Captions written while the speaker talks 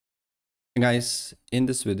Hey guys, in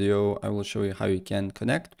this video I will show you how you can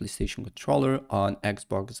connect PlayStation controller on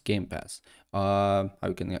Xbox Game Pass. How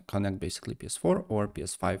you can connect basically PS4 or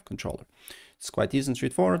PS5 controller. It's quite easy and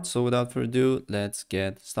straightforward, so without further ado, let's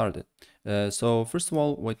get started. So first of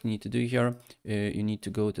all, what you need to do here, you need to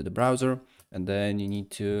go to the browser and then you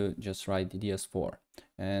need to just write the DS4,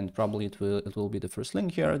 and probably it will be the first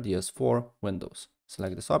link here, DS4 Windows.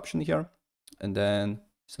 Select this option here and then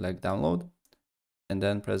select download and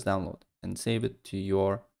then press download and save it to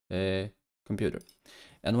your computer.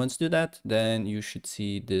 And once you do that, then you should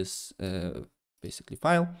see this basically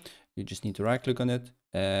file. You just need to right click on it,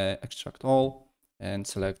 extract all, and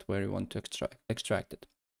select where you want to extract it.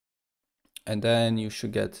 And then you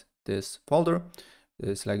should get this folder,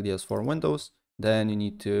 select DS4 Windows. Then you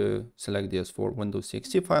need to select DS4 Windows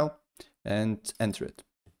TXT file and enter it.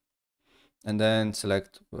 And then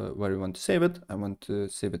select where you want to save it. I want to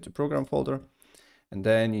save it to program folder. And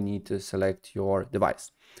then you need to select your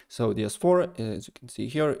device. So DS4, as you can see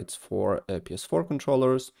here, it's for PS4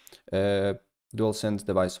 controllers, DualSense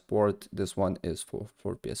device support. This one is for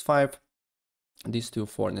PS5. These two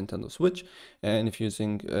for Nintendo Switch. And if you're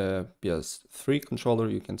using PS3 controller,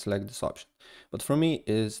 you can select this option. But for me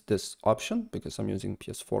is this option because I'm using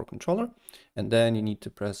PS4 controller. And then you need to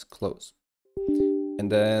press close. And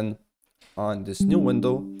then on this new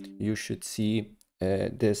window, you should see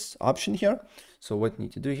this option here. So what you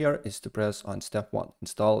need to do here is to press on step 1,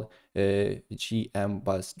 install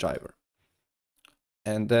Gmbus driver.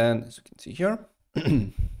 And then as you can see here,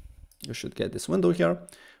 you should get this window here.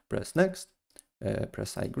 Press next,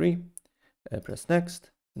 press I agree, press next,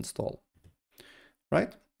 install.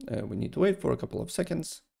 Right? We need to wait for a couple of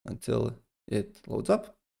seconds until it loads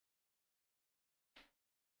up.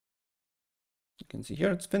 You can see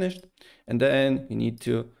here it's finished. And then you need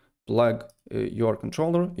to plug your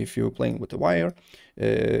controller. If you're playing with a wire,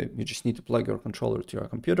 you just need to plug your controller to your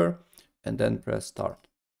computer and then press start.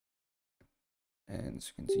 And as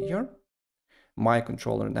you can see here, my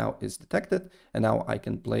controller now is detected and now I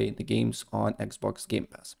can play the games on Xbox Game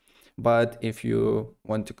Pass. But if you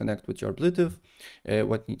want to connect with your Bluetooth,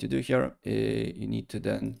 what you need to do here, you need to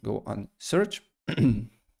then go on search. You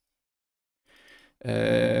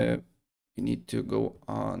need to go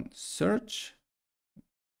on search.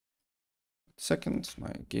 Seconds,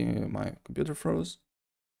 my computer froze.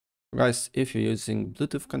 Guys, if you're using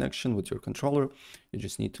Bluetooth connection with your controller, you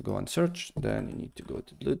just need to go on search, then you need to go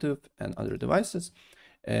to Bluetooth and other devices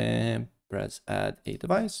and press add a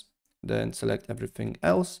device, then select everything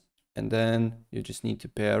else, and then you just need to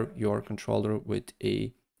pair your controller with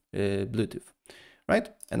a Bluetooth,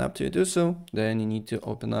 right? And after you do so, then you need to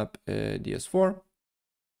open up DS4,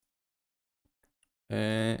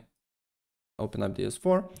 open up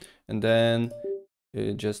DS4, and then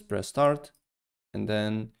just press start, and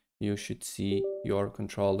then you should see your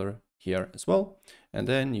controller here as well, and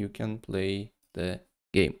then you can play the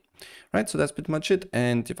game. Right, so that's pretty much it,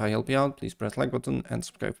 and if I help you out, please press like button and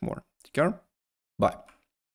subscribe for more. Take care, bye.